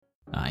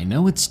I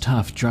know it's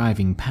tough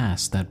driving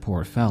past that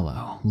poor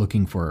fellow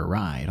looking for a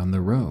ride on the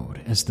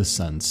road as the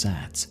sun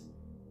sets.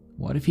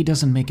 What if he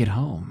doesn't make it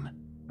home?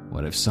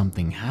 What if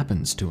something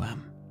happens to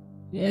him?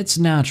 It's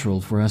natural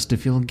for us to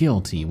feel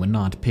guilty when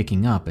not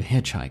picking up a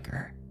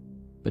hitchhiker.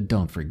 But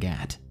don't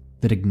forget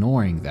that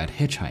ignoring that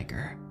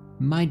hitchhiker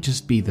might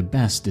just be the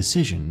best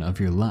decision of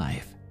your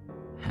life.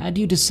 Had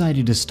you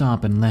decided to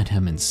stop and let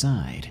him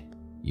inside,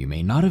 you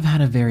may not have had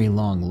a very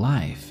long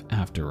life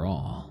after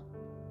all.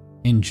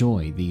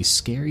 Enjoy these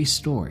scary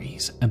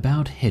stories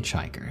about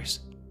hitchhikers.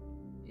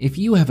 If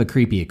you have a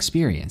creepy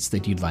experience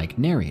that you'd like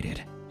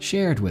narrated,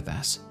 share it with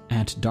us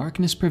at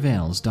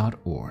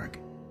darknessprevails.org.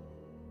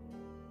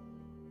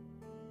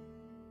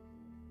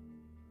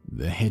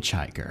 The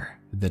Hitchhiker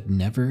That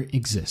Never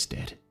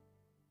Existed.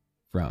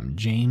 From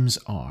James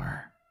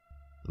R.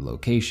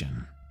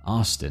 Location: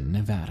 Austin,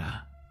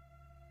 Nevada.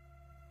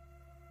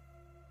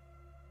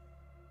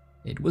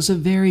 It was a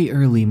very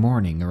early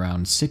morning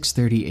around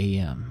 6:30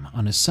 a.m.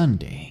 on a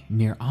Sunday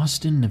near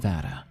Austin,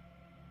 Nevada.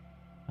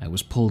 I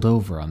was pulled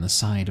over on the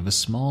side of a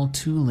small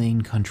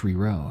 2-lane country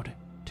road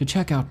to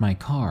check out my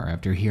car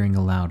after hearing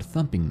a loud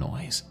thumping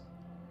noise.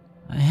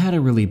 I had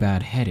a really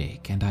bad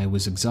headache and I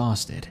was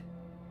exhausted.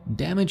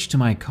 Damage to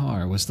my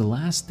car was the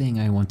last thing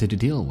I wanted to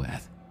deal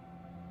with.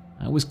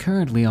 I was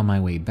currently on my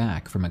way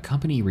back from a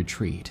company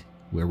retreat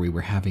where we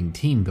were having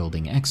team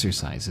building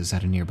exercises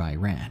at a nearby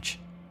ranch.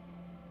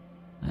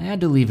 I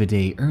had to leave a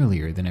day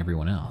earlier than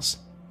everyone else,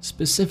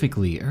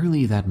 specifically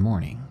early that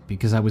morning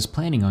because I was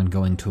planning on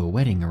going to a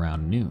wedding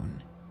around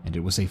noon, and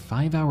it was a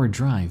 5-hour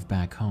drive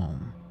back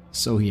home.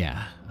 So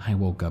yeah, I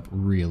woke up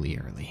really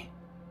early.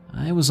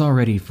 I was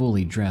already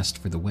fully dressed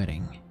for the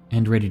wedding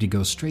and ready to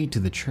go straight to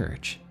the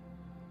church.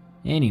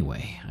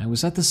 Anyway, I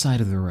was at the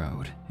side of the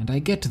road and I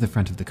get to the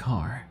front of the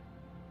car.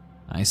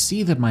 I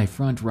see that my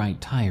front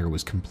right tire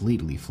was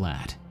completely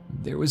flat.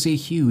 There was a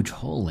huge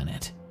hole in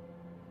it.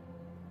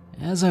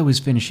 As I was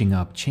finishing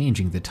up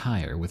changing the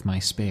tire with my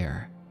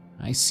spare,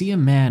 I see a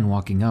man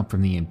walking up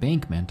from the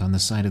embankment on the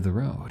side of the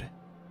road.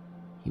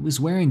 He was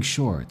wearing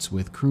shorts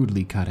with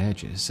crudely cut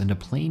edges and a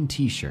plain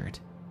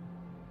t-shirt.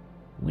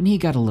 When he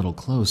got a little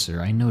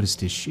closer, I noticed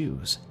his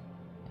shoes,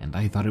 and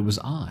I thought it was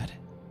odd,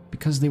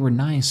 because they were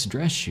nice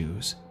dress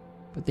shoes,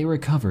 but they were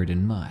covered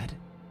in mud.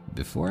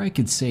 Before I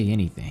could say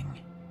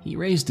anything, he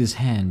raised his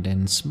hand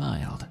and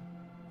smiled,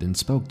 then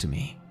spoke to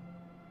me.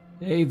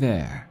 "Hey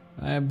there.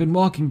 I've been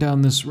walking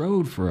down this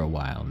road for a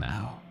while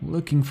now,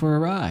 looking for a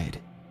ride.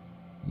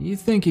 You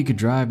think you could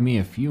drive me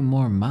a few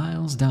more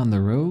miles down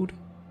the road?"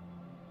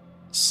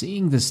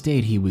 Seeing the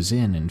state he was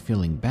in and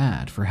feeling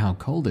bad for how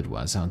cold it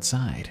was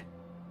outside,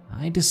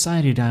 I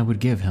decided I would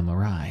give him a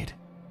ride.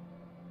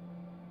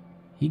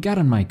 He got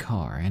in my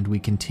car and we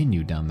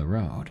continued down the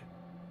road.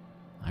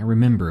 I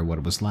remember what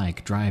it was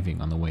like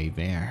driving on the way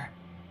there.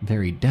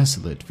 Very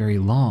desolate, very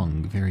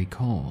long, very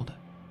cold.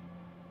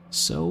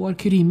 So what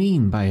could he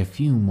mean by a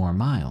few more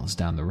miles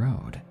down the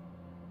road?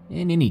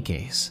 In any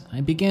case,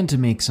 I began to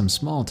make some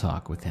small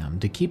talk with him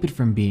to keep it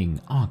from being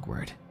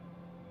awkward.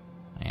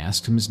 I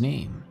asked him his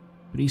name,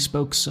 but he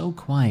spoke so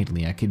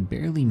quietly I could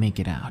barely make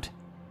it out.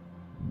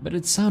 But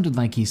it sounded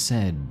like he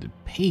said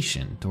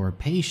patient or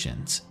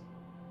patience.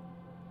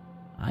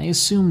 I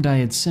assumed I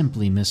had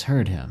simply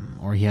misheard him,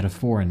 or he had a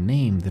foreign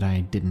name that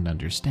I didn't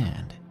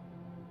understand.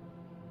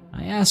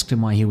 I asked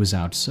him why he was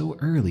out so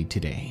early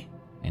today,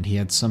 and he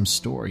had some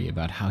story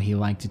about how he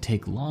liked to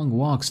take long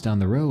walks down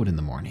the road in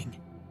the morning.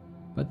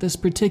 But this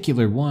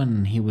particular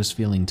one, he was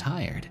feeling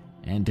tired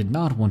and did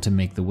not want to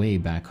make the way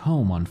back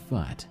home on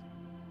foot.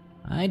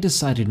 I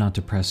decided not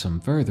to press him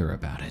further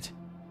about it,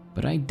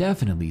 but I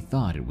definitely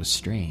thought it was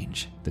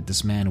strange that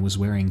this man was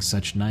wearing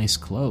such nice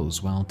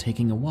clothes while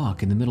taking a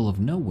walk in the middle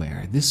of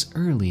nowhere this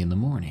early in the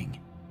morning,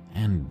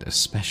 and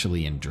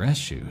especially in dress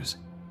shoes.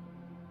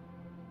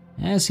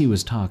 As he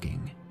was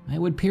talking, I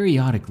would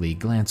periodically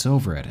glance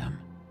over at him,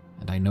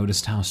 and I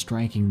noticed how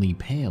strikingly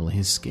pale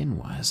his skin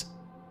was,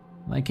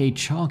 like a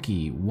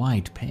chalky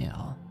white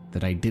pale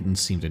that I didn't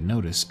seem to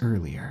notice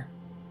earlier.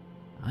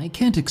 I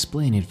can't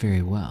explain it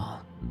very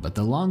well, but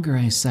the longer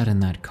I sat in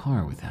that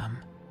car with him,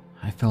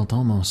 I felt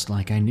almost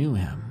like I knew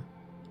him,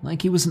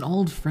 like he was an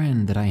old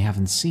friend that I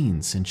haven't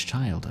seen since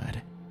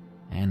childhood,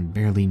 and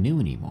barely knew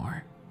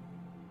anymore.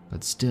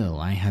 But still,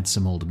 I had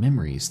some old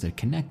memories that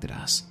connected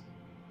us.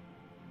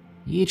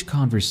 Each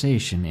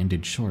conversation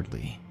ended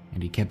shortly,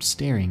 and he kept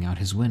staring out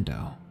his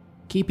window,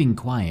 keeping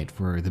quiet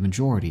for the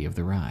majority of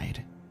the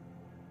ride.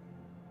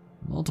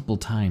 Multiple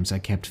times I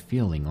kept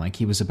feeling like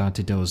he was about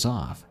to doze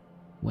off,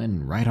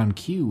 when right on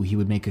cue he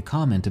would make a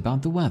comment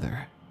about the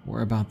weather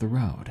or about the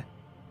road,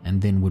 and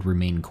then would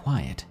remain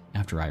quiet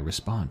after I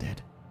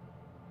responded.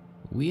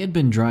 We had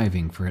been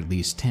driving for at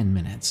least 10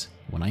 minutes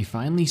when I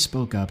finally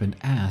spoke up and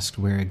asked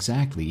where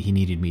exactly he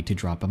needed me to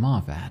drop him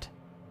off at.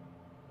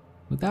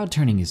 Without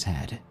turning his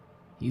head,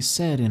 he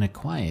said in a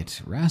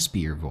quiet,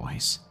 raspier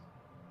voice,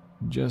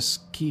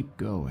 "Just keep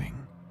going.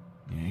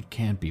 It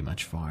can't be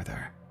much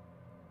farther."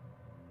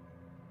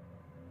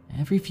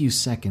 Every few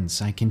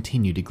seconds I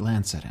continued to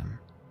glance at him,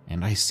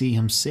 and I see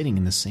him sitting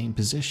in the same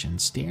position,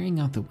 staring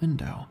out the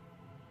window.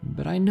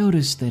 But I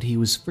noticed that he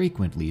was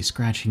frequently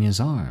scratching his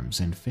arms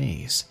and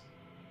face.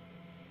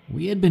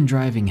 We had been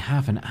driving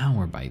half an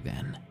hour by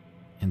then,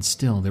 and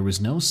still there was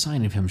no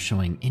sign of him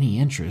showing any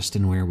interest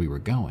in where we were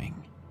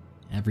going.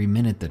 Every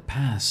minute that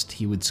passed,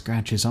 he would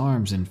scratch his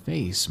arms and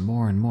face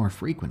more and more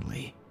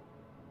frequently.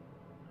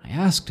 I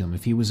asked him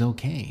if he was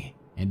okay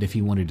and if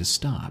he wanted to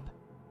stop.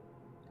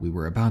 We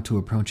were about to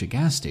approach a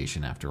gas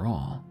station after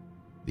all,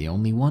 the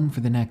only one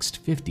for the next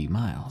 50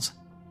 miles.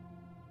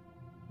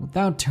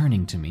 Without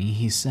turning to me,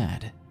 he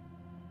said,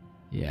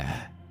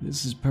 "Yeah,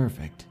 this is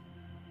perfect.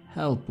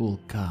 Help will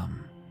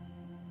come."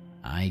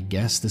 I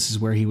guess this is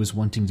where he was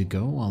wanting to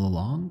go all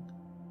along?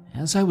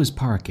 As I was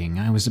parking,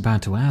 I was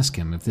about to ask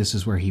him if this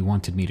is where he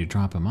wanted me to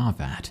drop him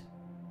off at,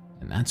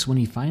 and that's when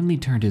he finally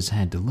turned his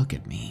head to look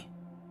at me.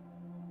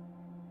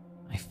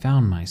 I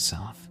found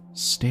myself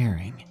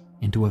staring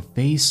into a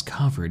face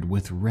covered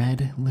with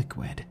red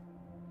liquid,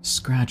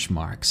 scratch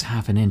marks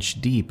half an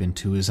inch deep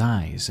into his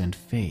eyes and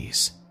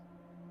face.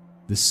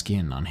 The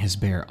skin on his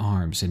bare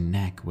arms and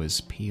neck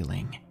was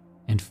peeling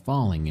and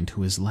falling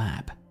into his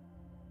lap,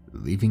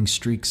 leaving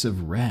streaks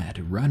of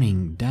red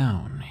running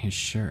down his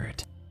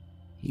shirt.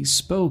 He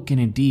spoke in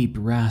a deep,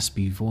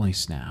 raspy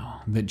voice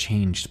now that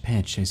changed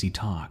pitch as he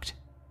talked,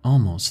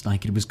 almost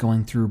like it was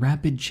going through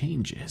rapid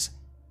changes,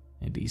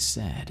 and he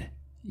said,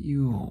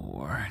 "You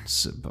weren't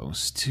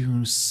supposed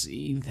to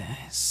see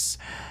this.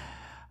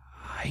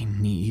 I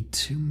need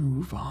to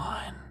move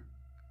on."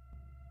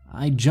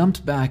 I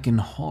jumped back in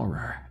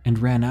horror and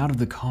ran out of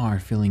the car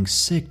feeling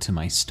sick to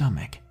my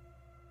stomach.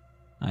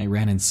 I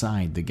ran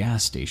inside the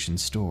gas station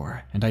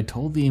store and I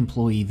told the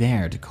employee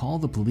there to call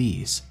the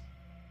police.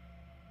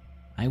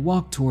 I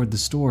walked toward the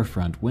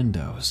storefront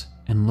windows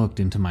and looked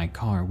into my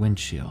car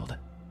windshield.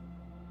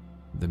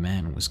 The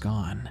man was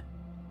gone.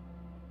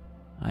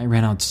 I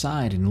ran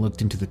outside and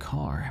looked into the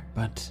car,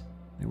 but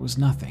there was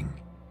nothing.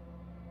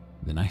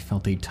 Then I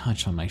felt a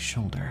touch on my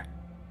shoulder.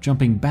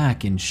 Jumping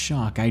back in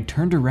shock, I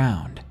turned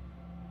around,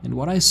 and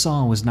what I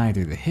saw was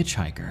neither the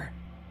hitchhiker,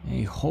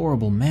 a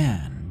horrible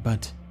man,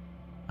 but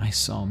I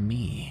saw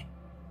me.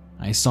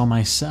 I saw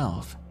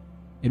myself.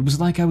 It was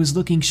like I was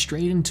looking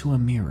straight into a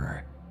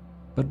mirror,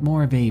 but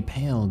more of a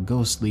pale,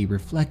 ghostly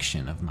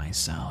reflection of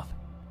myself.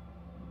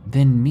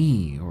 Then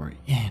me, or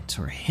it,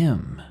 or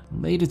him,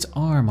 laid its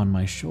arm on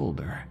my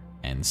shoulder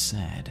and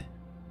said,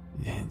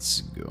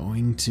 "It's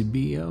going to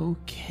be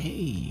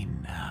okay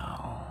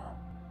now."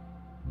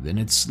 Then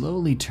it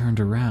slowly turned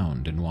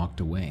around and walked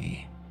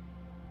away.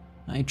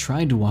 I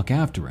tried to walk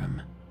after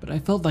him, but I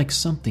felt like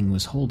something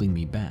was holding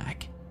me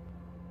back.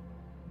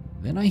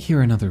 Then I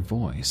hear another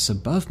voice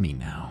above me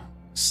now,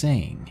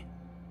 saying,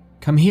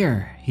 "Come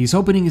here, he's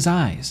opening his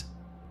eyes."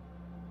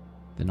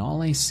 Then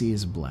all I see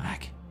is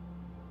black.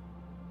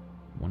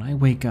 When I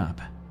wake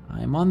up,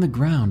 I am on the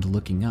ground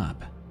looking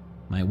up.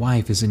 My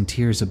wife is in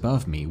tears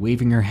above me,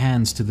 waving her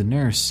hands to the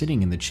nurse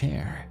sitting in the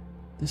chair.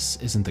 This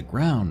isn't the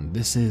ground,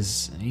 this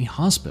is a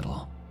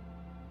hospital.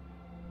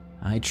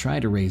 I try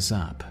to raise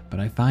up, but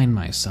I find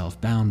myself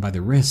bound by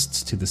the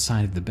wrists to the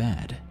side of the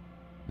bed.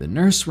 The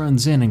nurse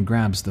runs in and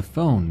grabs the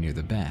phone near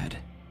the bed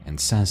and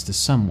says to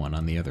someone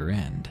on the other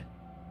end,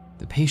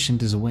 "The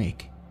patient is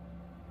awake."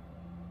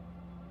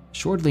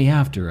 Shortly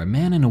after, a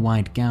man in a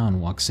white gown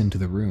walks into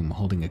the room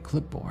holding a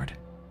clipboard,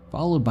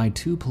 followed by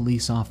 2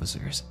 police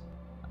officers.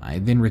 I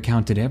then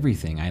recounted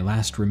everything I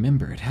last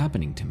remembered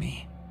happening to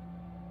me.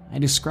 I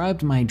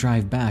described my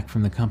drive back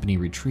from the company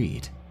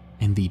retreat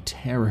and the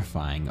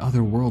terrifying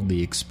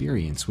otherworldly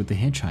experience with the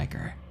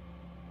hitchhiker.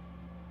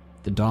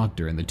 The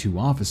doctor and the 2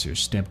 officers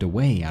stepped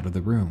away out of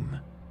the room,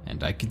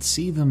 and I could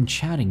see them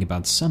chatting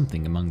about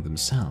something among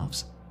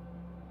themselves.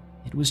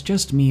 It was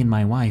just me and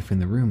my wife in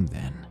the room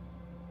then.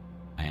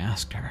 I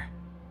asked her,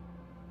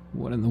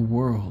 "What in the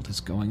world is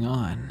going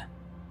on?"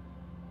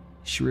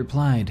 She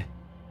replied,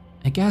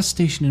 "A gas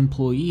station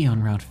employee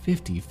on Route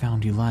 50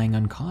 found you lying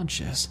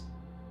unconscious.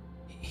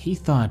 He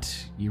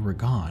thought you were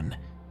gone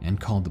and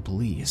called the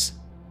police.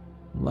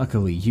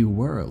 Luckily, you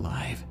were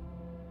alive."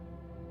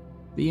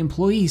 The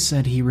employee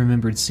said he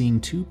remembered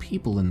seeing 2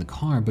 people in the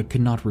car but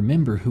could not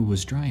remember who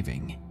was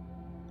driving.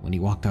 When he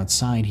walked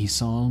outside, he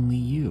saw only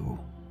you,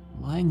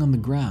 lying on the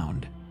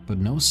ground, but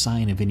no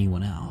sign of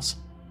anyone else.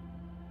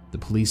 The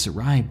police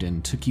arrived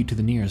and took you to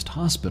the nearest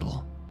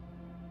hospital.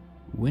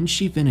 When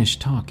she finished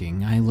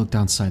talking, I looked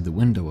outside the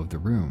window of the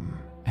room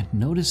and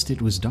noticed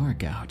it was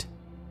dark out.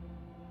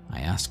 I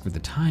asked for the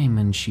time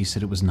and she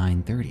said it was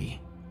 9:30.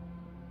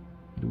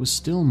 It was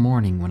still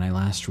morning when I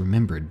last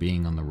remembered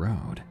being on the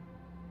road.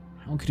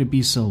 How could it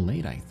be so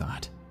late, I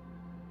thought.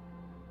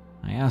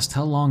 I asked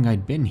how long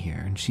I'd been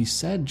here and she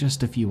said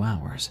just a few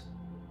hours.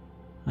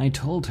 I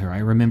told her I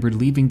remembered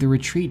leaving the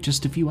retreat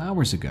just a few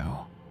hours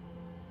ago.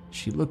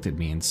 She looked at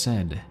me and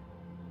said,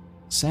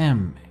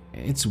 "Sam,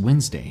 it's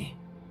Wednesday.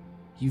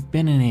 You've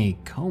been in a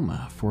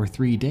coma for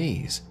 3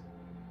 days.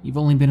 You've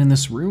only been in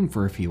this room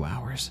for a few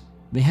hours.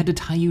 They had to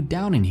tie you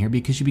down in here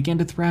because you began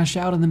to thrash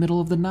out in the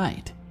middle of the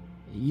night.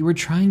 You were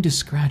trying to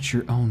scratch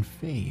your own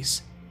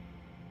face."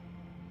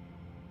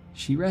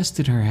 She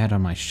rested her head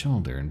on my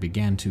shoulder and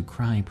began to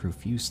cry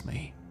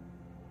profusely.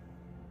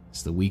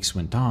 As the weeks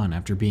went on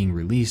after being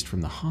released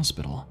from the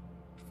hospital,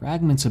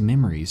 fragments of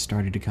memories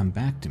started to come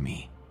back to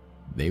me.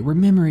 They were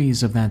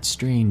memories of that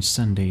strange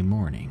Sunday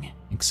morning,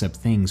 except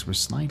things were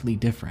slightly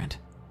different.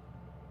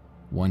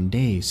 One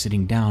day,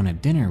 sitting down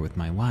at dinner with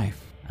my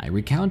wife, I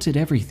recounted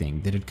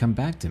everything that had come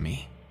back to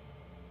me.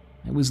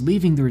 I was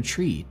leaving the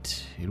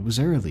retreat, it was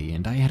early,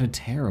 and I had a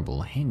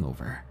terrible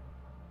hangover.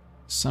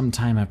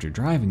 Sometime after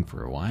driving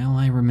for a while,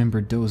 I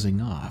remembered dozing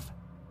off.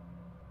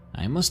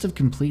 I must have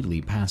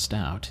completely passed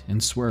out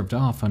and swerved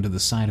off onto the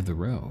side of the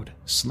road,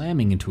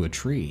 slamming into a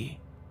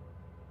tree.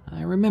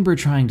 I remember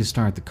trying to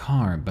start the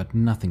car, but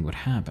nothing would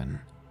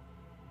happen.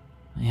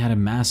 I had a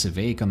massive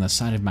ache on the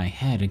side of my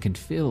head and could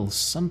feel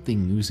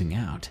something oozing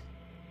out.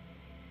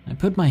 I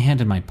put my hand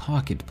in my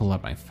pocket to pull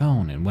out my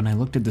phone, and when I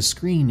looked at the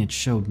screen, it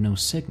showed no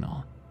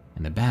signal,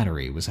 and the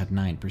battery was at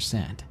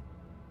 9%.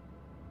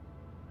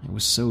 I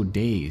was so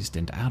dazed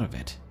and out of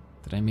it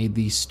that I made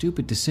the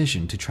stupid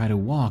decision to try to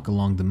walk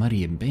along the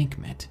muddy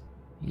embankment,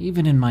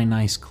 even in my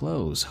nice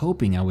clothes,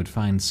 hoping I would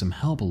find some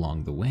help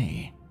along the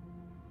way.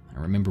 I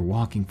remember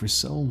walking for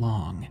so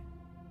long,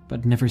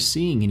 but never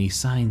seeing any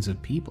signs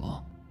of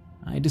people.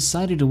 I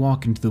decided to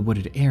walk into the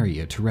wooded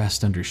area to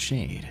rest under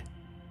shade.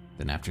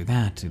 Then after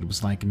that, it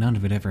was like none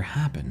of it ever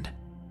happened,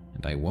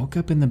 and I woke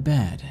up in the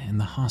bed in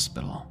the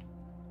hospital.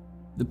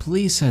 The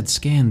police had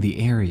scanned the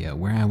area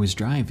where I was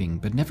driving,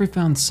 but never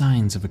found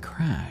signs of a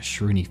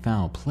crash or any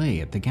foul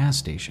play at the gas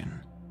station.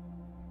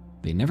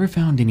 They never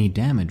found any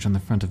damage on the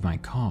front of my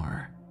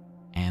car,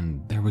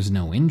 and there was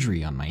no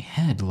injury on my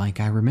head like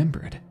I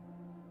remembered.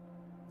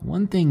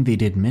 One thing they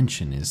did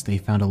mention is they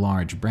found a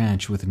large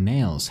branch with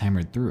nails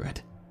hammered through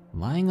it,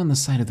 lying on the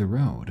side of the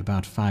road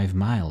about 5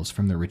 miles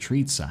from the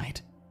retreat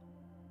site.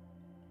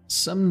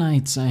 Some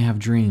nights I have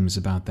dreams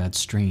about that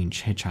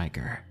strange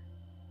hitchhiker,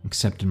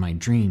 except in my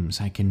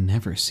dreams I can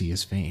never see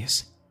his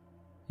face.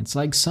 It's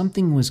like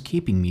something was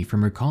keeping me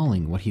from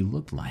recalling what he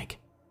looked like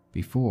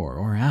before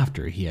or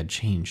after he had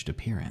changed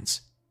appearance.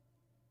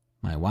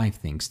 My wife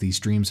thinks these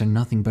dreams are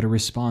nothing but a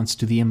response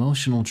to the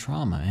emotional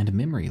trauma and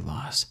memory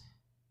loss,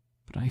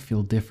 but I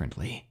feel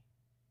differently.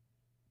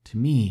 To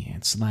me,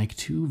 it's like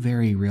two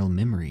very real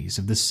memories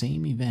of the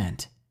same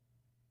event.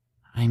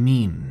 I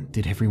mean,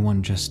 did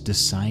everyone just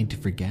decide to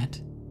forget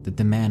that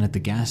the man at the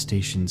gas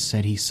station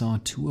said he saw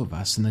 2 of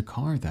us in the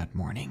car that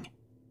morning?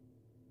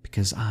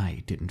 Because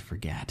I didn't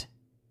forget.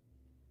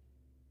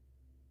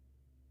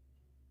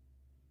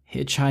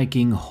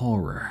 Hitchhiking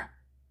horror.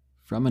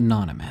 From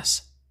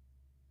Anonymous.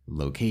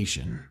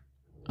 Location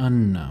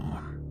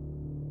unknown.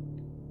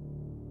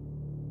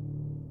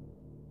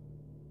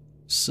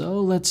 So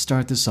let's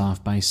start this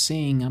off by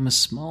saying I'm a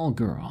small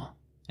girl,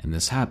 and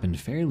this happened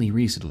fairly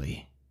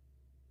recently.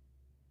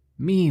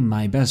 Me,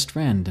 my best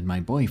friend, and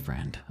my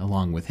boyfriend,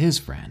 along with his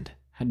friend,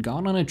 had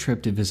gone on a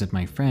trip to visit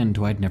my friend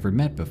who I'd never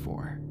met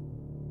before.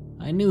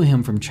 I knew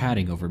him from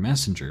chatting over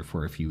Messenger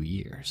for a few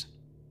years.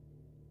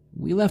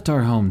 We left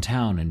our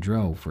hometown and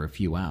drove for a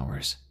few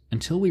hours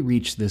until we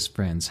reached this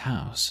friend's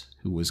house,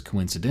 who was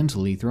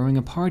coincidentally throwing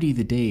a party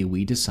the day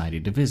we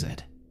decided to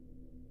visit.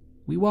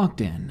 We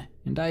walked in,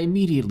 and I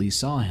immediately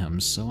saw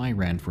him, so I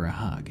ran for a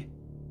hug.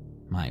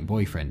 My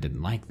boyfriend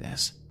didn't like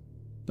this,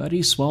 but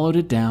he swallowed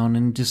it down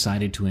and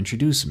decided to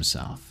introduce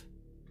himself.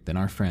 Then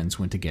our friends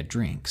went to get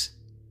drinks.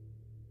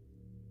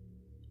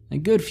 A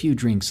good few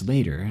drinks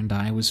later, and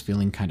I was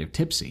feeling kind of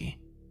tipsy,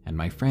 and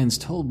my friends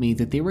told me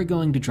that they were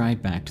going to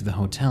drive back to the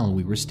hotel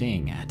we were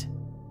staying at.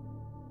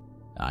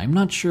 I'm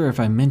not sure if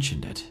I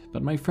mentioned it,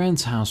 but my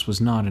friend's house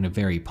was not in a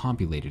very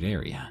populated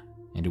area,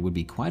 and it would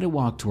be quite a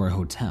walk to our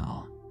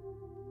hotel.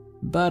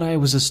 But I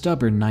was a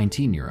stubborn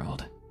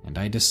 19-year-old, and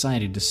I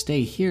decided to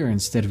stay here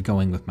instead of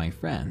going with my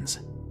friends,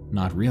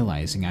 not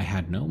realizing I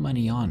had no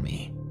money on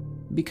me,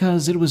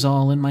 because it was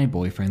all in my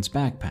boyfriend's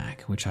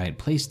backpack, which I had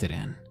placed it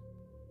in.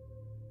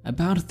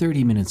 About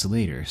 30 minutes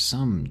later,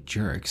 some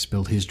jerk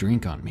spilled his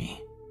drink on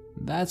me.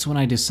 That's when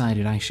I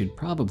decided I should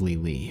probably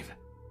leave.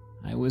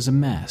 I was a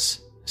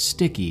mess,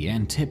 sticky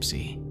and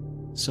tipsy,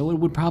 so it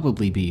would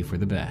probably be for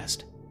the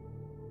best.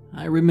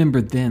 I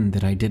remembered then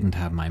that I didn't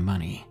have my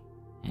money,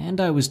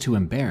 and I was too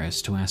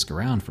embarrassed to ask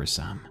around for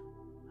some.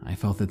 I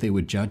felt that they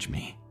would judge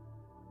me.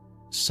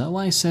 So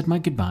I said my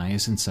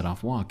goodbyes and set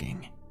off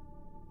walking.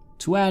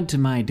 To add to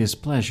my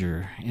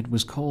displeasure, it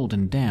was cold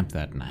and damp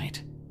that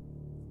night.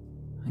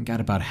 I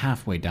got about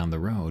halfway down the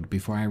road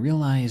before I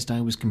realized I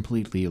was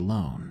completely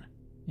alone.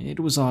 It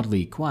was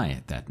oddly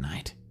quiet that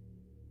night.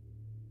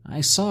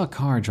 I saw a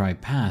car drive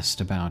past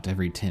about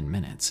every 10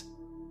 minutes,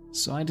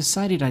 so I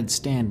decided I'd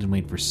stand and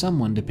wait for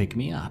someone to pick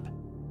me up.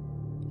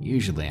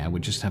 Usually I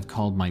would just have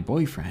called my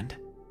boyfriend,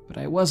 but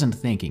I wasn't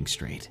thinking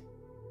straight.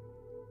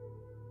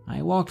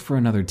 I walked for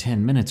another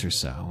 10 minutes or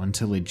so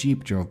until a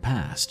Jeep drove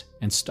past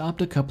and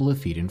stopped a couple of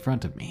feet in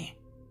front of me.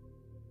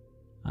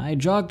 I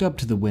jogged up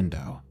to the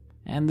window,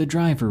 and the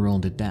driver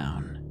rolled it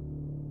down.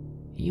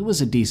 He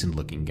was a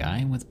decent-looking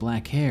guy with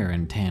black hair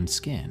and tanned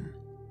skin.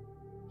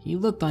 He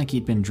looked like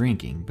he'd been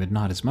drinking, but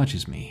not as much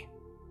as me.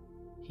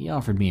 He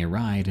offered me a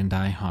ride and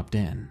I hopped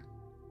in.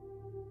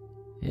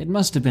 It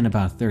must have been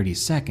about 30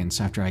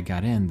 seconds after I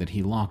got in that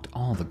he locked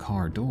all the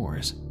car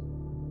doors.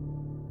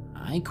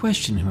 I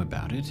questioned him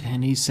about it,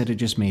 and he said it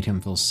just made him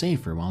feel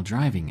safer while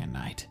driving at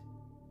night.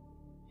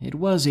 It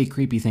was a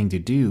creepy thing to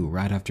do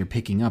right after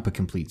picking up a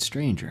complete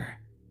stranger,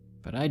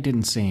 but I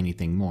didn't say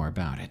anything more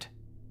about it.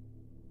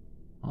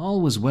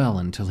 All was well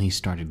until he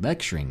started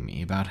lecturing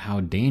me about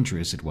how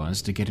dangerous it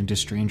was to get into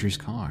strangers'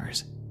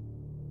 cars.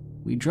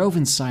 We drove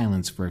in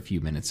silence for a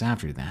few minutes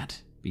after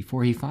that,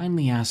 before he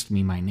finally asked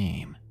me my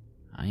name.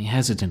 I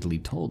hesitantly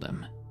told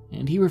him,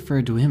 and he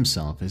referred to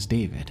himself as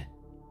David.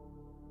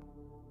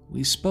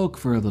 We spoke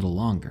for a little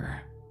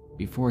longer,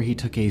 before he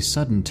took a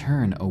sudden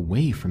turn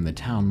away from the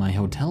town my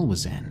hotel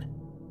was in,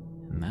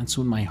 and that's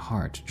when my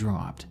heart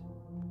dropped.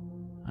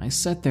 I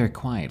sat there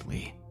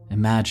quietly,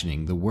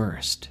 imagining the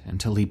worst,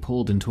 until he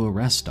pulled into a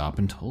rest stop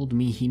and told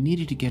me he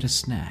needed to get a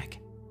snack.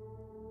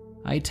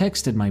 I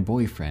texted my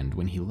boyfriend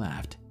when he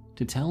left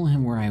to tell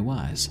him where I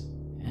was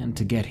and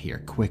to get here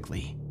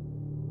quickly.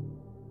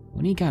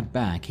 When he got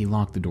back, he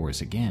locked the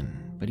doors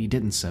again, but he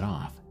didn't set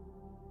off.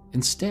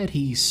 Instead,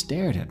 he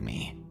stared at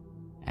me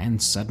and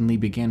suddenly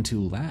began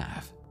to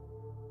laugh.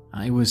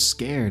 I was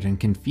scared and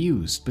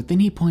confused, but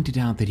then he pointed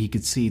out that he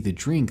could see the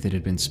drink that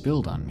had been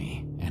spilled on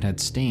me and had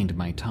stained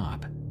my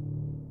top.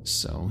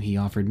 So he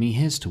offered me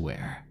his to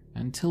wear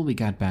until we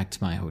got back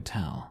to my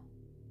hotel.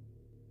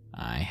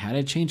 I had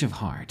a change of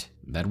heart.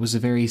 That was a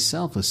very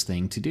selfless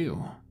thing to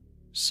do,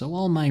 so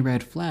all my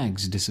red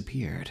flags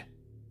disappeared.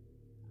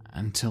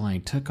 Until I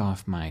took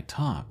off my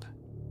top,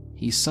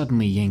 he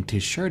suddenly yanked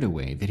his shirt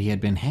away that he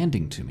had been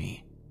handing to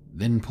me,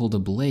 then pulled a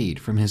blade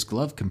from his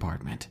glove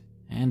compartment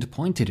and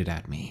pointed it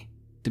at me,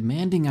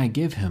 demanding I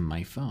give him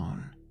my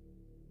phone.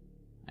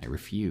 I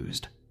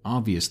refused,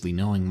 obviously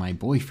knowing my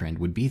boyfriend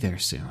would be there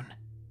soon.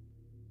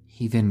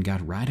 He then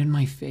got right in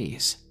my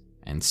face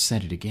and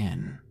said it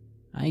again.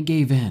 I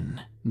gave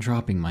in,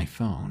 dropping my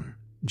phone.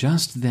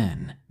 Just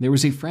then, there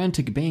was a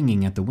frantic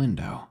banging at the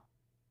window.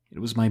 It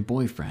was my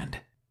boyfriend.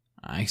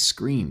 I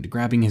screamed,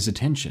 grabbing his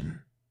attention.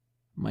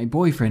 My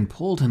boyfriend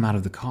pulled him out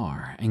of the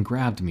car and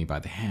grabbed me by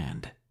the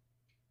hand.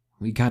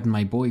 We got in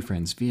my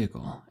boyfriend's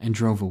vehicle and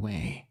drove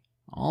away.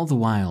 All the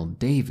while,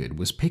 David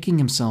was picking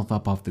himself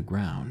up off the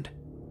ground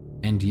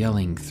and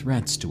yelling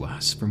threats to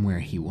us from where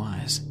he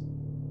was.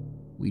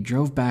 We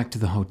drove back to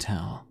the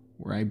hotel,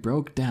 where I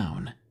broke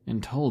down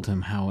and told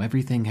him how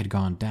everything had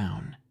gone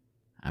down.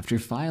 After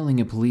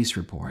filing a police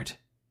report,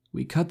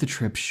 we cut the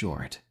trip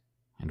short,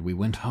 and we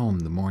went home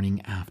the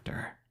morning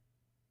after.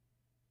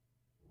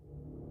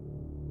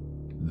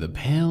 The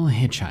Pale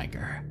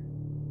Hitchhiker.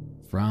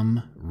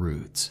 From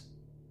Roots.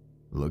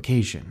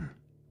 Location: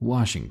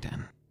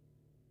 Washington.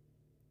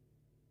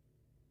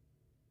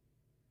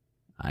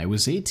 I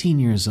was 18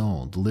 years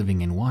old,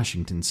 living in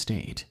Washington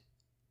State.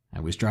 I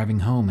was driving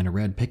home in a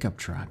red pickup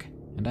truck,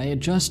 and I had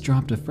just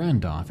dropped a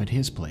friend off at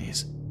his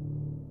place.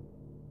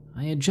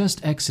 I had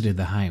just exited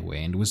the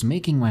highway and was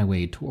making my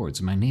way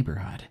towards my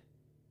neighborhood.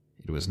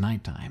 It was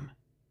nighttime.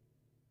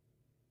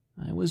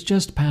 I was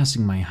just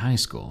passing my high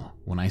school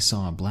when I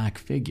saw a black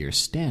figure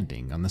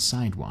standing on the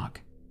sidewalk.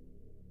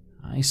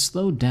 I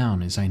slowed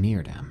down as I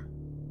neared him.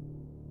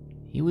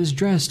 He was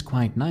dressed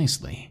quite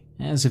nicely,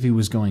 as if he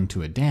was going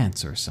to a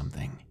dance or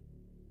something.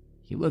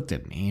 He looked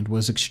at me and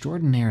was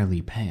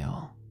extraordinarily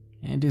pale,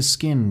 and his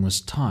skin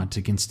was taut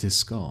against his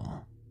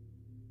skull.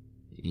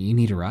 "You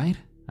need a ride?"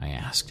 I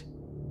asked.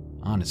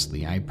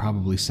 Honestly, I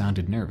probably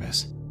sounded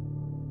nervous.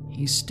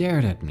 He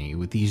stared at me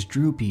with these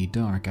droopy,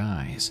 dark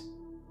eyes.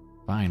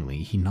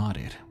 Finally, he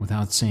nodded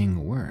without saying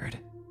a word.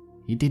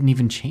 He didn't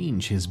even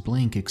change his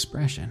blank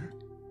expression.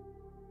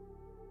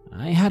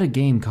 I had a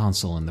game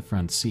console in the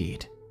front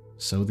seat,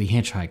 so the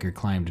hitchhiker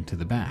climbed into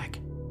the back.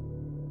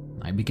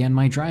 I began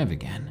my drive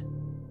again,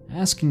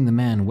 asking the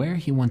man where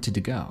he wanted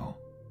to go.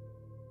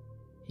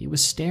 He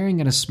was staring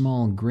at a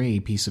small gray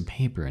piece of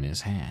paper in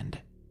his hand.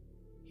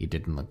 He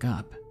didn't look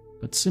up,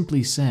 but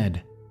simply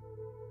said,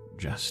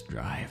 "Just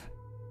drive."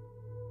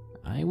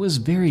 I was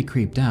very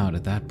creeped out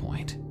at that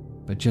point,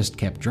 but just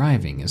kept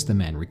driving as the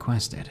man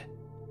requested.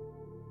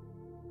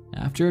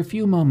 After a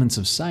few moments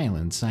of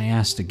silence, I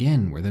asked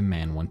again where the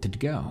man wanted to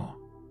go,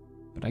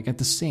 but I got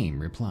the same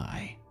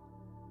reply,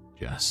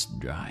 "Just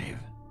drive."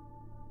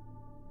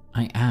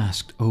 I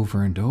asked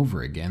over and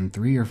over again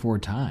 3 or 4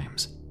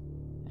 times.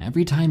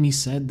 Every time he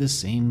said the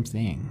same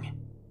thing.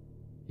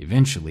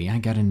 Eventually, I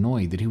got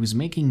annoyed that he was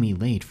making me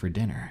late for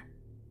dinner,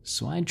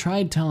 so I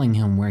tried telling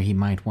him where he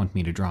might want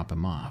me to drop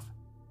him off.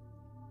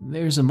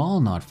 "There's a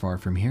mall not far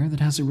from here that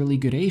has a really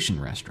good Asian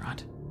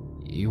restaurant.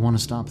 You want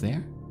to stop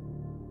there?"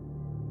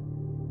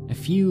 A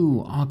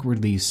few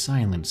awkwardly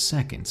silent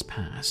seconds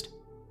passed.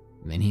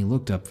 Then he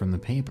looked up from the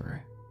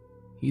paper.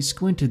 He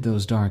squinted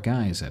those dark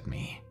eyes at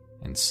me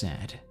and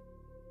said,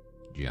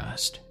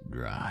 "Just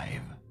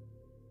drive."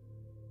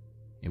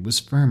 It was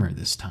firmer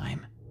this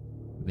time.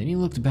 Then he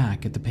looked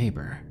back at the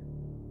paper.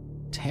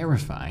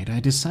 Terrified, I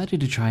decided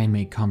to try and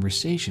make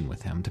conversation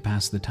with him to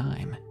pass the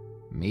time,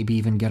 maybe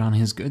even get on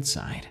his good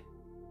side.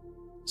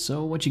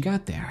 "So what you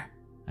got there?"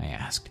 I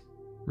asked,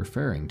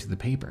 referring to the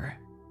paper.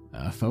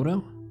 A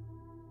photo?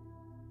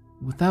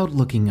 Without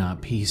looking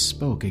up, he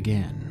spoke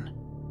again.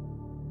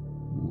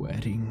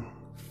 Wedding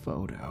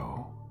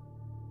photo.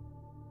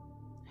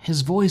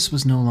 His voice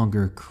was no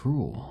longer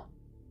cruel.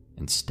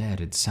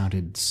 Instead, it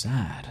sounded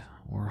sad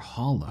or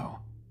hollow.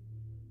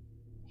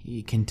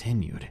 He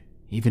continued,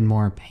 even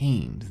more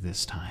pained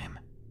this time.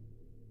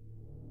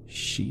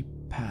 She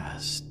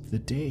passed the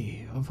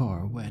day of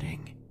our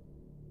wedding.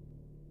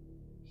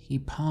 He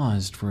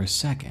paused for a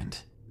second,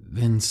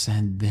 then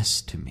said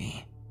this to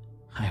me.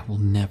 I will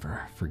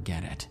never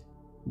forget it.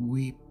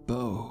 We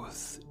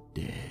both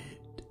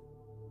did.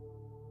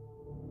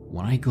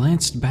 When I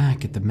glanced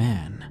back at the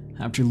man,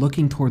 after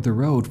looking toward the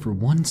road for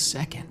 1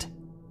 second,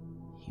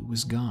 he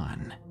was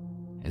gone,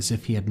 as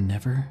if he had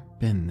never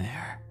been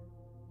there.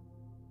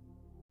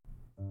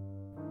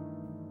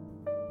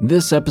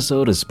 This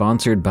episode is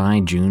sponsored by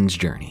June's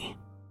Journey.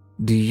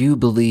 Do you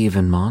believe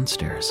in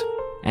monsters?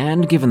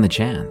 And given the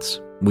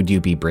chance, would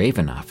you be brave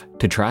enough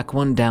to track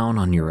one down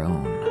on your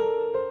own?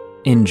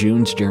 In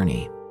June's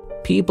Journey,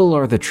 people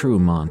are the true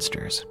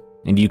monsters,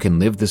 and you can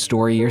live the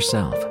story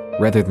yourself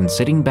rather than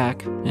sitting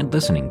back and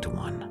listening to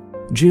one.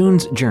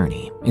 June's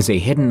Journey is a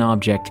hidden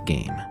object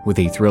game with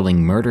a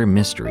thrilling murder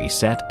mystery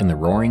set in the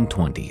Roaring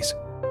 '20s.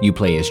 You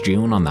play as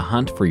June on the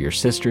hunt for your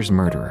sister's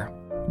murderer.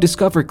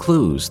 Discover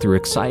clues through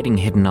exciting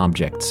hidden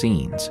object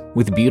scenes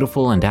with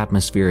beautiful and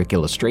atmospheric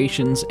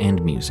illustrations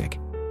and music.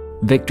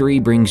 Victory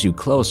brings you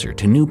closer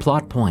to new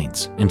plot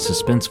points and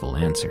suspenseful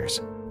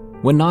answers.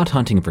 When not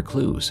hunting for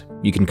clues,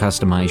 you can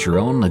customize your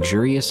own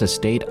luxurious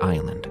estate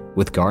island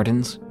with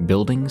gardens,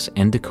 buildings,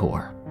 and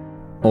decor.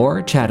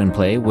 Or chat and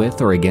play with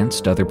or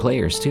against other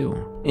players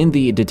too, in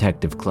the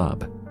Detective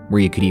Club,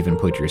 where you could even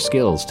put your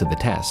skills to the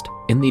test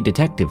in the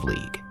Detective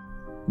League.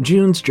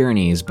 June's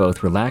Journey is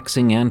both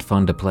relaxing and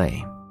fun to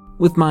play.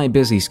 With my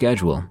busy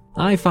schedule,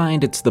 I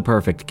find it's the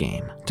perfect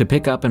game to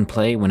pick up and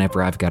play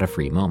whenever I've got a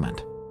free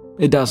moment.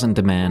 It doesn't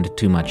demand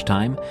too much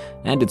time,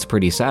 and it's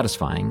pretty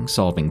satisfying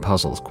solving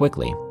puzzles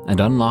quickly and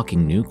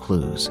unlocking new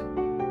clues.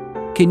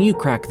 Can you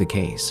crack the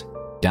case?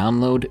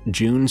 Download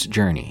June's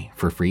Journey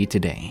for free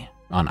today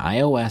on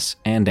iOS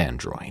and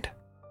Android.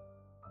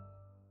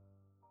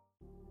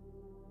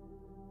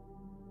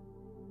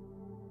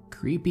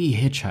 Creepy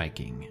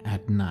hitchhiking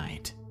at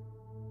night.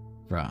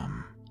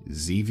 From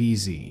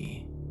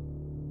ZVZ.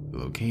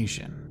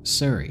 Location: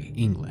 Surrey,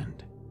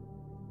 England.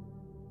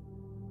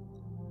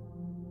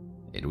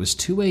 It was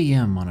 2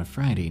 a.m. on a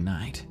Friday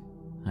night.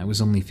 I was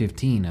only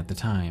 15 at the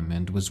time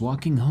and was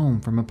walking home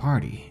from a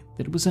party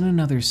that was in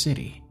another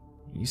city.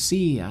 You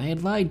see, I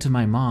had lied to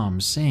my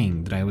mom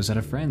saying that I was at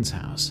a friend's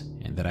house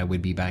and that I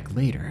would be back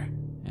later,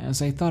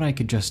 as I thought I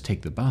could just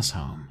take the bus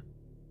home.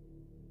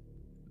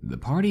 The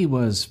party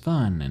was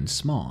fun and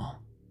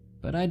small,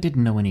 but I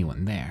didn't know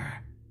anyone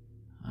there.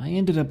 I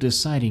ended up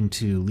deciding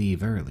to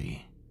leave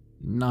early,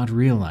 not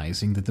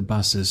realizing that the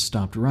buses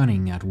stopped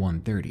running at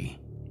 1:30,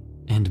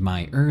 and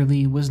my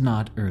early was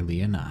not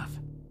early enough.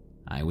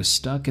 I was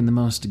stuck in the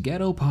most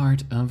ghetto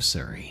part of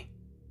Surrey.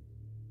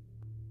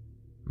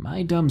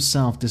 My dumb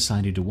self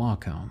decided to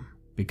walk home,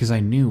 because I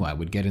knew I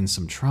would get in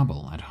some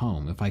trouble at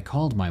home if I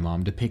called my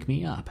mom to pick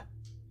me up.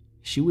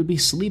 She would be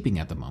sleeping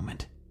at the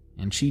moment,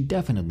 and she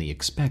definitely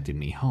expected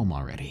me home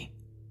already.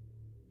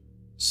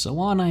 So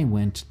on I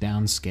went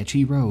down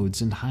sketchy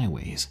roads and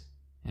highways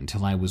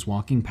until I was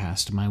walking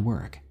past my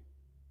work.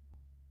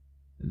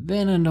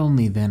 Then and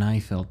only then I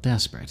felt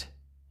desperate,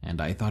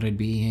 and I thought it'd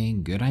be a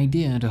good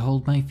idea to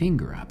hold my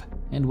finger up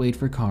and wait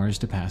for cars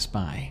to pass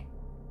by.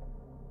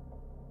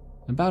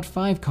 About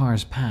 5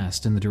 cars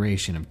passed in the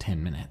duration of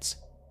 10 minutes.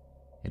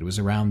 It was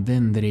around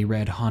then that a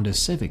red Honda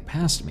Civic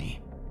passed me,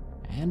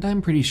 and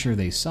I'm pretty sure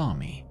they saw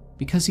me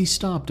because he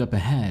stopped up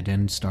ahead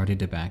and started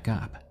to back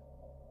up.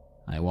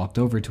 I walked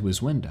over to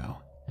his window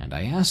and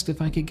I asked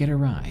if I could get a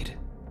ride.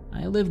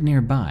 I lived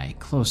nearby,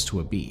 close to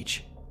a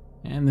beach,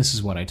 and this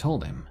is what I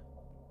told him.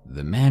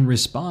 The man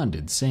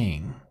responded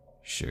saying,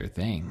 "Sure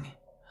thing,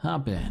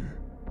 hop in."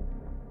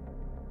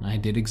 I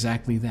did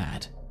exactly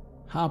that,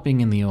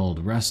 hopping in the old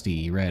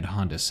rusty red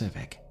Honda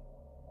Civic.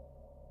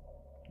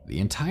 The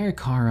entire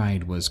car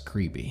ride was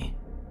creepy.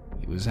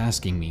 He was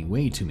asking me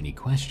way too many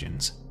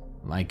questions,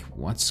 like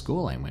what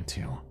school I went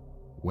to,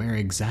 where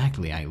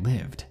exactly I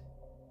lived.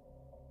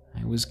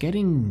 I was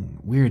getting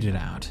weirded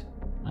out.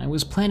 I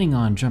was planning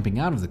on jumping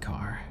out of the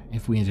car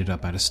if we ended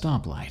up at a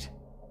stoplight.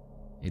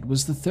 It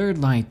was the third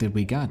light that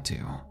we got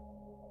to.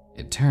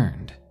 It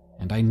turned,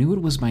 and I knew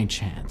it was my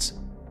chance,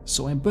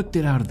 so I booked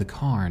it out of the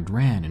car and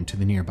ran into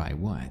the nearby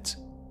woods.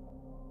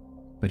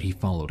 But he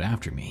followed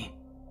after me.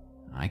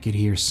 I could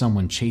hear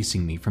someone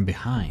chasing me from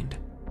behind.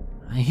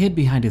 I hid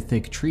behind a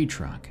thick tree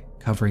trunk,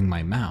 covering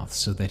my mouth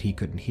so that he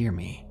couldn't hear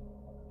me.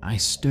 I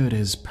stood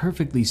as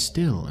perfectly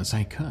still as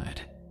I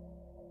could.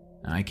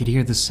 I could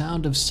hear the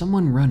sound of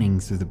someone running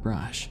through the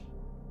brush.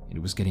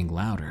 It was getting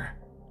louder.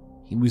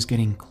 He was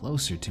getting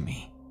closer to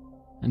me,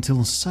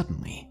 until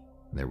suddenly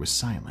there was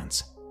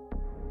silence.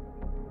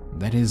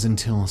 That is,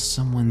 until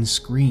someone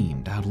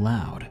screamed out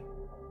loud,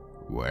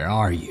 "Where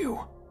are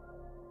you?"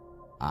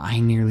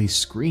 I nearly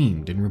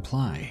screamed in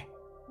reply.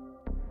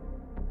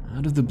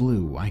 Out of the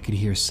blue, I could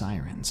hear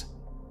sirens.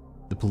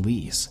 The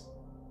police.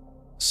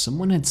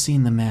 Someone had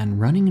seen the man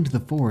running into the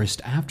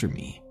forest after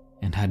me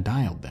and had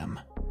dialed them.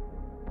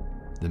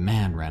 The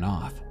man ran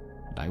off,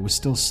 and I was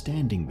still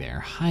standing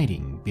there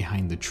hiding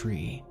behind the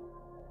tree.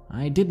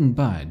 I didn't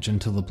budge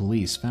until the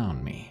police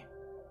found me.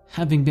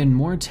 Having been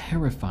more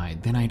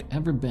terrified than I'd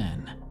ever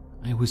been,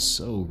 I was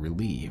so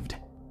relieved.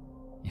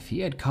 If he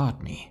had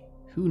caught me,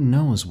 who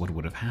knows what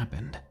would have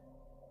happened.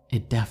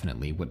 It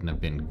definitely wouldn't have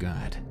been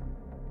good.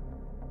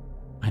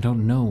 I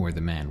don't know where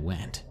the man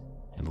went,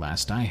 and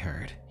last I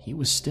heard, he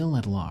was still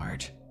at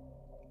large.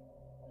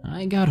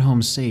 I got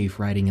home safe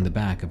riding in the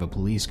back of a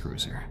police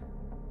cruiser.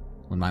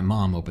 When my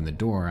mom opened the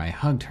door, I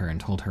hugged her and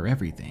told her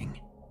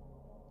everything.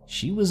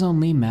 She was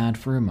only mad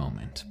for a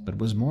moment, but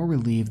was more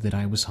relieved that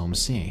I was home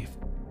safe.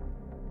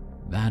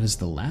 That is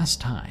the last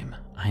time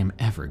I am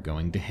ever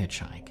going to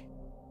hitchhike.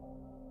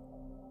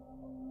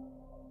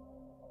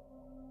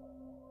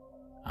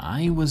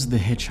 I was the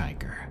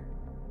hitchhiker.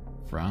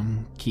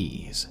 From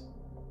Keys.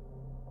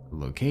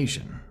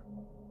 Location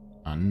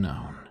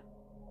unknown.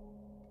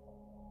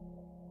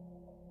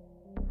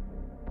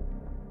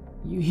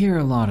 You hear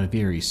a lot of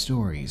eerie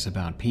stories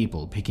about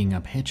people picking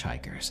up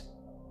hitchhikers,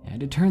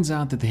 and it turns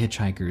out that the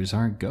hitchhikers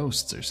are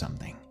ghosts or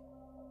something.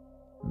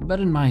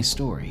 But in my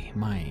story,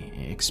 my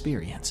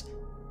experience,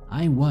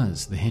 I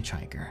was the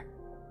hitchhiker,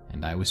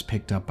 and I was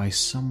picked up by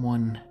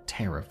someone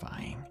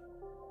terrifying.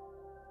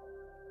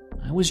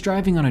 I was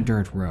driving on a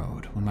dirt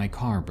road when my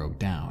car broke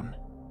down.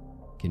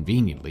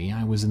 Conveniently,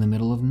 I was in the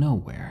middle of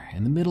nowhere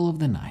in the middle of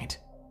the night.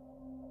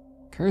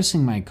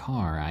 Cursing my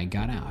car, I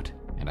got out,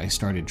 and I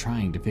started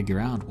trying to figure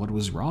out what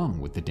was wrong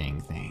with the dang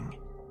thing.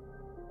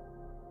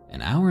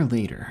 An hour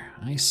later,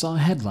 I saw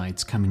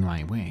headlights coming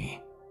my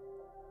way.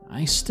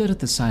 I stood at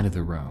the side of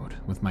the road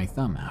with my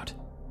thumb out,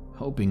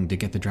 hoping to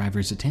get the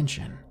driver's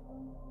attention.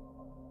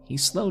 He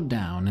slowed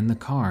down and the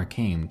car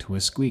came to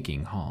a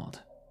squeaking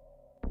halt.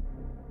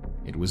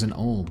 It was an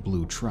old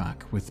blue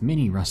truck with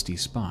many rusty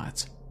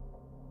spots.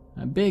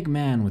 A big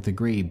man with a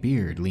gray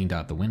beard leaned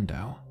out the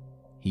window.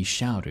 He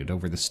shouted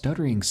over the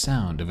stuttering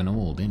sound of an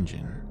old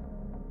engine.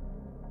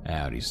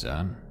 "Howdy,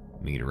 son.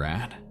 Need a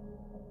ride?"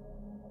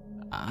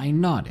 I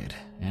nodded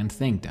and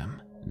thanked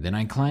him. Then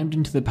I climbed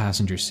into the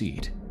passenger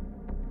seat.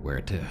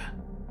 "Where to?"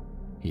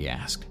 he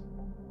asked.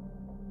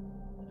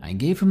 I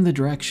gave him the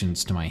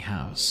directions to my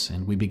house,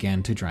 and we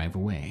began to drive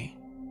away.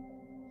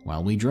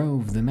 While we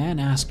drove, the man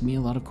asked me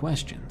a lot of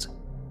questions,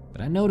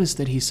 but I noticed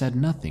that he said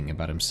nothing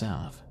about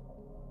himself.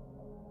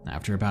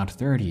 After about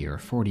 30 or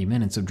 40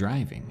 minutes of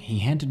driving, he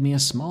handed me a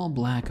small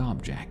black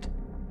object.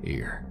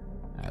 "Here,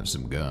 have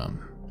some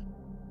gum."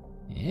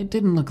 It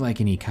didn't look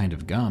like any kind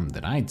of gum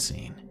that I'd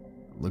seen.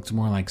 It looked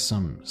more like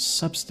some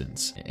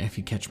substance, if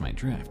you catch my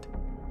drift.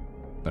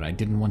 But I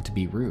didn't want to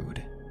be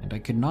rude, and I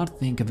could not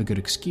think of a good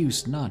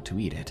excuse not to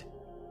eat it.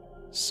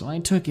 So I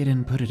took it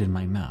and put it in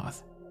my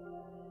mouth.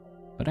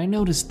 But I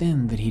noticed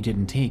then that he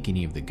didn't take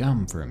any of the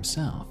gum for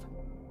himself.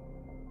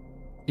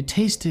 It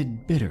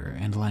tasted bitter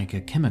and like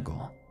a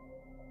chemical,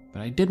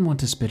 but I didn't want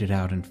to spit it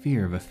out in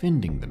fear of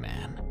offending the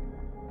man.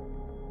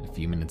 A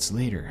few minutes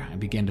later, I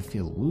began to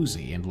feel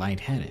woozy and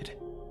lightheaded.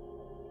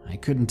 I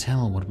couldn't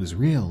tell what was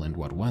real and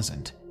what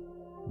wasn't.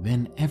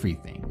 Then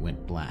everything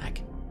went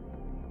black.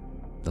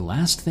 The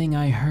last thing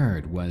I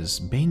heard was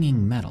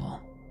banging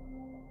metal.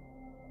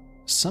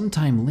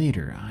 Sometime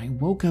later, I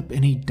woke up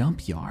in a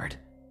dump yard.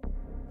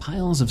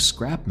 Piles of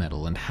scrap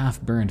metal and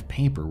half-burned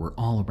paper were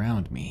all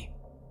around me.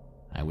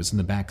 I was in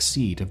the back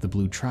seat of the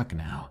blue truck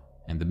now,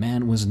 and the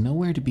man was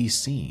nowhere to be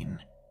seen.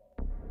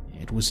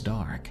 It was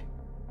dark.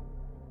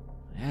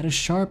 I had a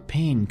sharp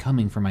pain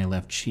coming from my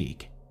left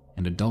cheek,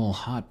 and a dull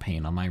hot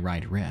pain on my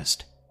right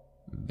wrist.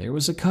 There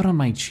was a cut on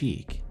my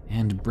cheek,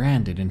 and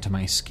branded into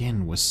my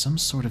skin was some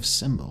sort of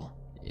symbol.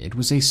 It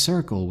was a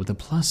circle with a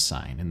plus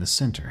sign in the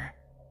center.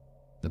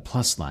 The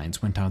plus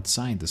lines went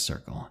outside the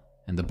circle,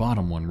 and the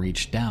bottom one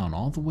reached down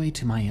all the way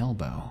to my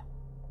elbow.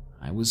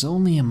 I was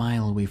only a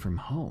mile away from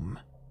home,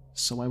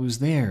 so I was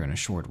there in a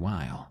short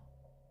while.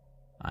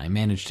 I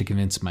managed to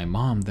convince my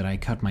mom that I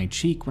cut my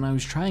cheek when I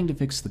was trying to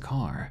fix the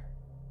car,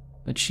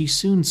 but she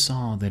soon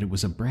saw that it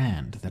was a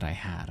brand that I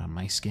had on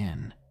my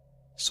skin,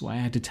 so I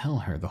had to tell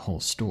her the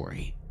whole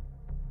story.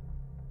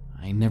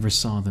 I never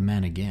saw the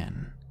man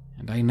again,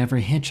 and I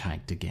never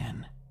hitchhiked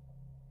again,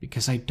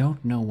 because I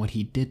don't know what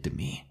he did to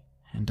me,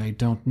 and I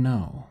don't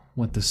know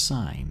what the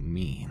sign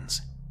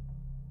means.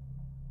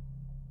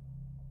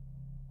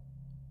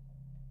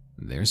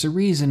 There's a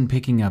reason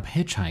picking up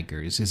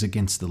hitchhikers is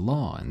against the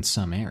law in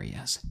some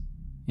areas.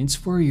 It's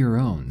for your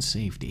own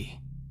safety.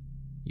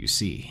 You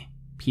see,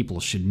 people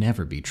should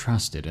never be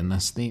trusted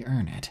unless they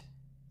earn it,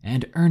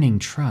 and earning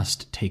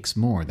trust takes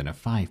more than a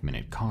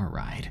 5-minute car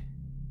ride.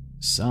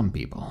 Some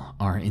people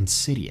are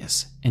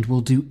insidious and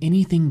will do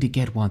anything to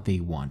get what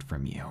they want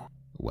from you,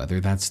 whether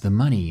that's the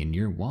money in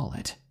your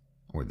wallet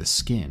or the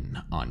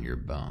skin on your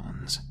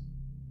bones.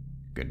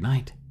 Good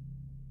night.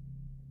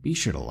 Be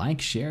sure to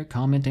like, share,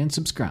 comment, and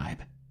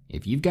subscribe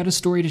If you've got a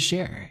story to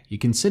share, you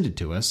can send it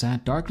to us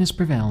at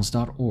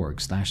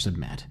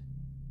darknessprevails.org/submit.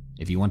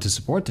 If you want to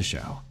support the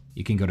show,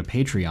 you can go to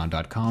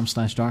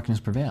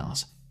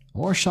patreon.com/darknessprevails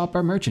or shop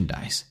our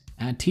merchandise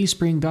at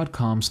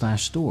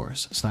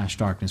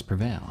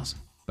teespring.com/stores/darknessprevails.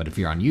 But if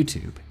you're on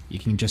YouTube, you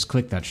can just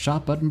click that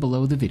shop button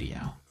below the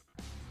video.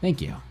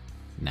 Thank you.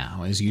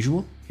 Now, as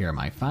usual, here are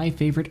my 5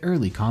 favorite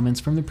early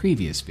comments from the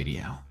previous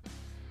video.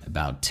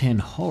 About 10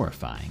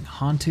 horrifying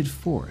haunted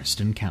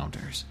forest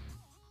encounters.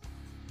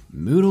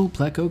 Moodle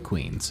Pleco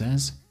Queen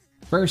says,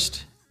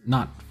 "First,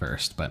 not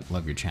first, but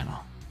love your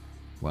channel."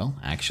 Well,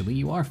 actually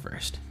you are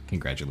first.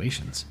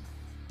 Congratulations.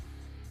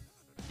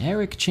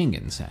 Eric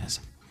Chingan says,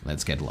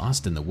 "Let's get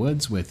lost in the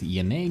woods with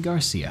Yane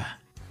Garcia."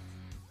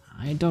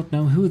 I don't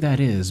know who that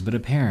is, but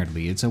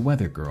apparently it's a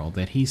weather girl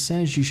that he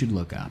says you should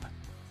look up.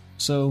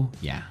 So,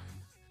 yeah.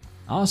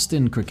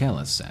 Austin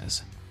Krakelis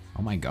says,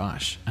 "Oh my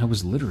gosh, I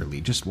was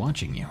literally just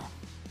watching you."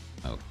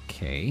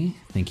 Okay,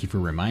 thank you for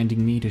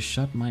reminding me to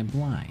shut my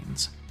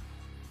blinds.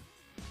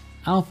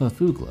 Alpha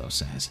Fuglo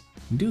says,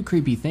 "Do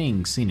creepy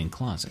things seen in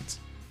closets.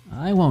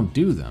 I won't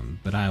do them,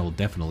 but I will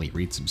definitely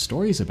read some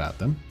stories about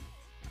them."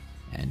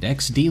 And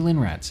XD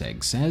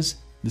Ratsegg says,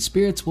 "The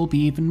spirits will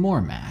be even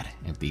more mad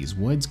if these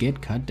woods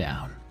get cut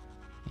down."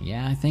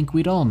 Yeah, I think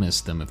we'd all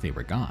miss them if they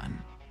were gone.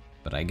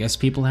 But I guess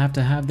people have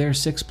to have their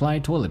 6-ply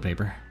toilet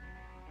paper.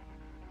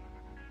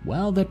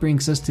 Well, that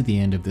brings us to the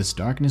end of this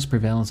Darkness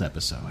Prevails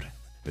episode.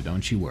 But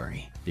don't you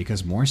worry,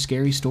 because more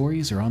scary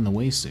stories are on the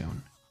way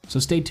soon. So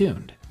stay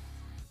tuned.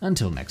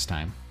 Until next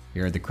time,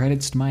 here are the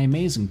credits to my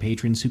amazing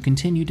patrons who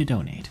continue to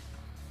donate.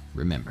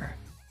 Remember,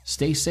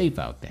 stay safe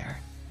out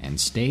there and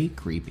stay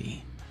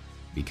creepy,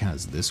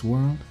 because this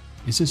world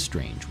is a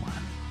strange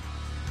one.